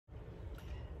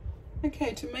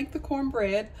Okay, to make the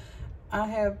cornbread, I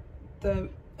have the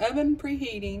oven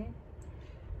preheating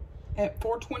at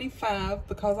 425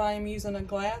 because I am using a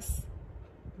glass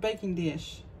baking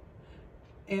dish.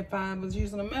 If I was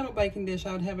using a metal baking dish,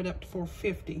 I would have it up to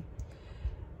 450.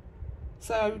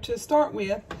 So to start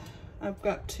with, I've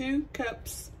got 2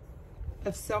 cups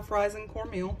of self-rising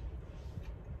cornmeal,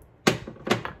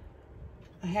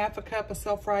 a half a cup of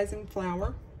self-rising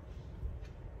flour,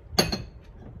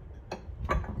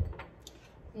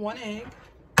 1 egg,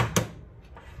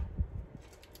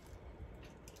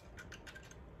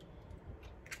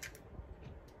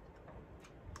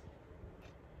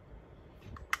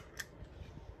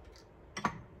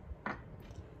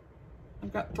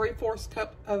 I've got 3/4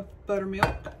 cup of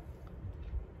buttermilk,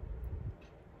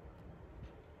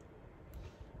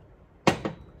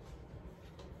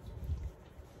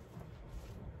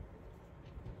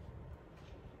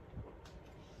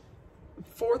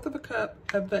 a cup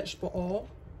of vegetable oil,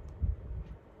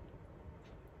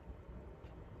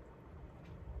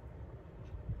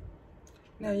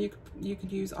 now you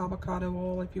could use avocado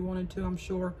oil if you wanted to, I'm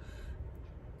sure,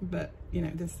 but you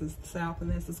know, this is the South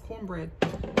and this is cornbread.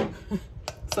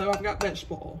 So I've got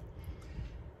vegetable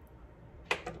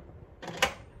oil.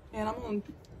 And I'm going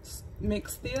to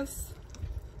mix this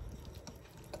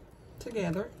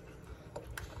together.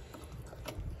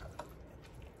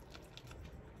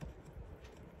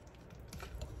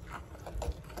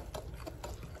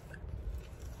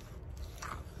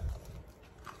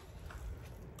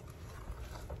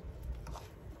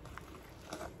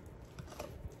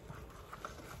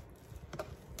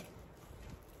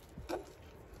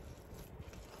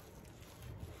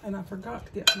 And I forgot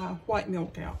to get my white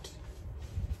milk out.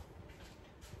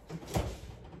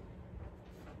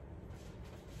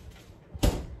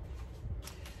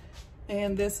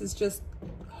 And this is just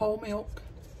whole milk.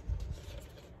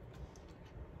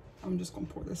 I'm just gonna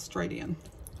pour this straight in.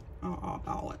 I'll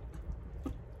eyeball it.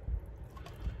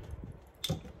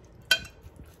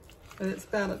 And it's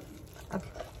about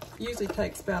usually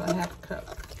takes about a half a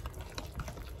cup.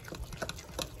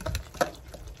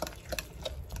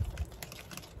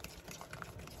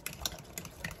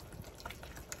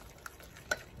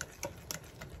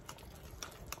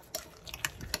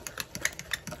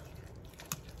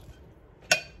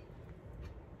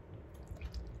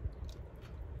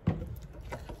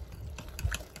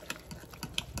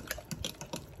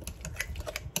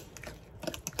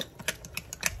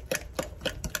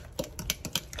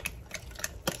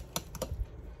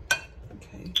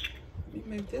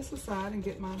 Move this aside and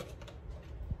get my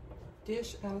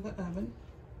dish out of the oven.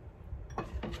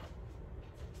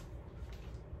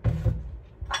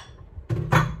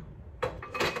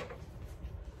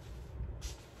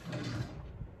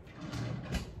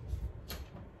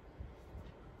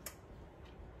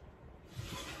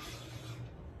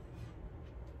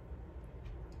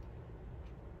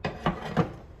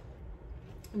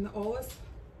 And the oil is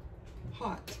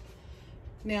hot.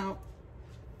 Now,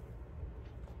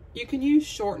 you can use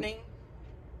shortening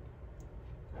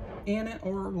in it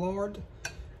or lard.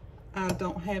 I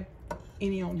don't have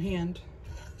any on hand,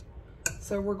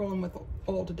 so we're going with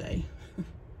oil today.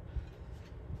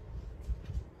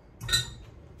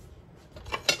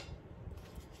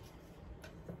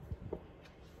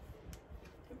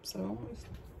 Oops, I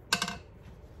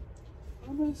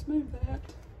almost moved that.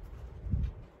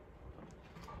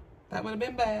 That would have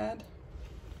been bad.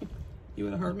 You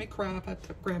would have heard me cry if I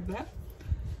grabbed that.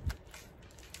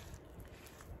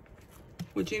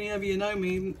 Which any of you know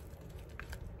me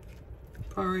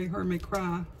probably heard me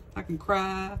cry. I can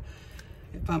cry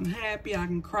if I'm happy. I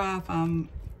can cry if I'm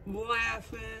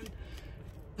laughing,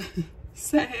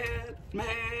 sad,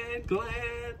 mad,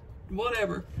 glad,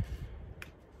 whatever.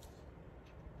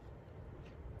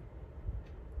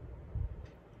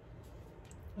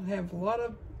 I have a lot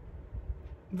of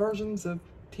versions of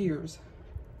tears.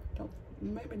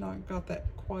 Maybe not got that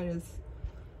quite as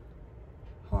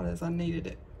hot as I needed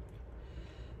it.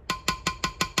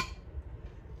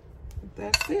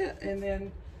 That's it, and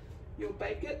then you'll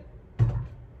bake it.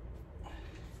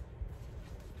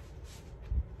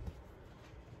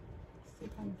 See if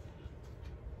I'm...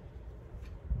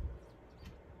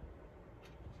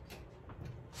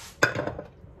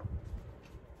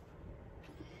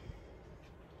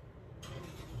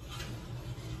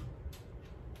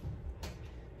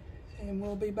 And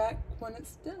we'll be back when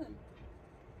it's done.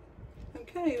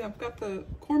 Okay, I've got the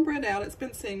cornbread out. It's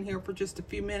been sitting here for just a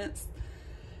few minutes,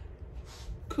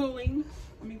 cooling.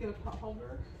 Let me get a pot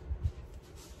holder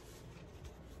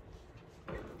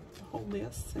to hold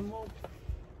this, and we'll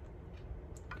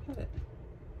cut it.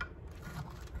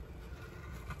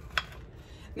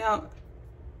 Now,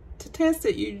 to test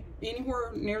it, you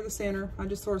anywhere near the center, I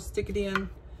just sort of stick it in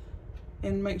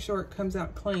and make sure it comes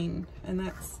out clean, and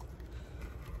that's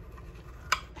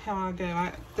how I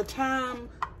go. The time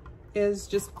is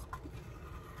just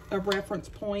a reference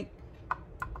point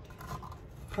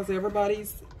because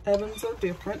everybody's ovens are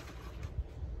different.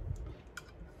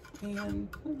 And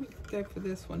let me go for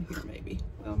this one here maybe.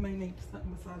 Well, I may need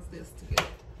something besides this to get it.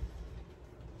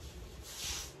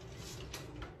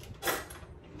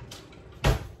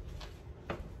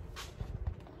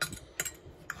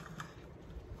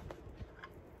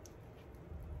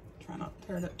 Try not to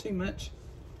tear it up too much.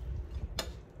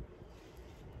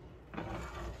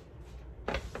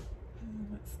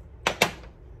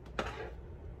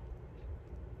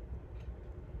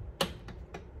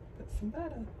 Some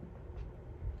butter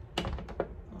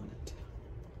on it.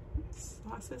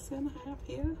 Slice this in half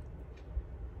here.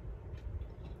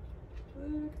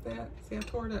 Look at that. See, I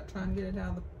tore it up trying to get it out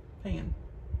of the pan.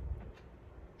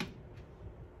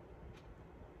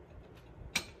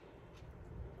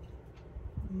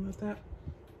 And let that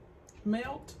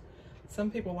melt.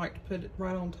 Some people like to put it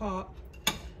right on top.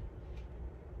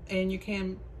 And you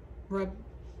can rub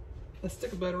a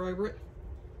stick of butter over it.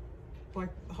 Like,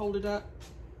 hold it up.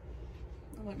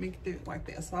 Let me do it like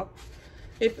this.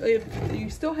 If you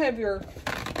still have your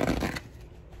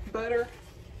butter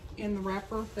in the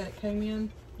wrapper that came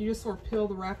in, you just sort of peel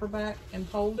the wrapper back and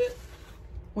hold it.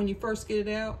 When you first get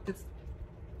it out,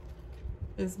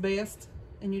 it's best,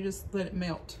 and you just let it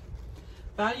melt.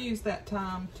 But I use that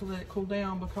time to let it cool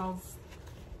down because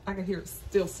I can hear it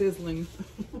still sizzling.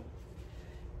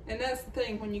 And that's the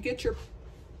thing, when you get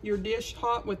your dish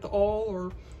hot with the oil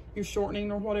or your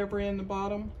shortening or whatever in the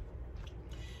bottom,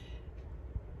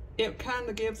 it kind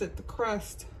of gives it the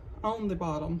crust on the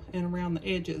bottom and around the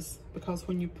edges, because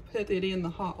when you put it in the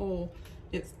hot oil,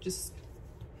 it's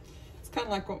kind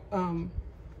of like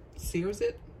sears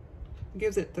it,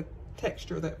 gives it the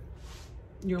texture that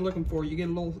you're looking for. You get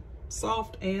a little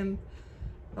soft and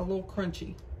a little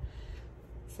crunchy.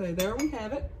 So there we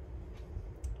have it.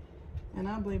 And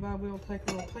I believe I will take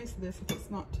a little taste of this if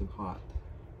it's not too hot.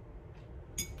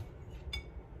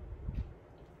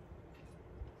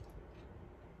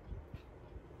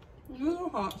 A little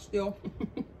hot still,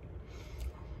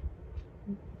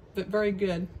 but very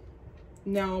good.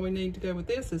 Now all we need to go with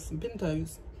this is some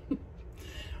pintos.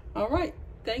 All right,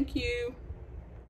 thank you.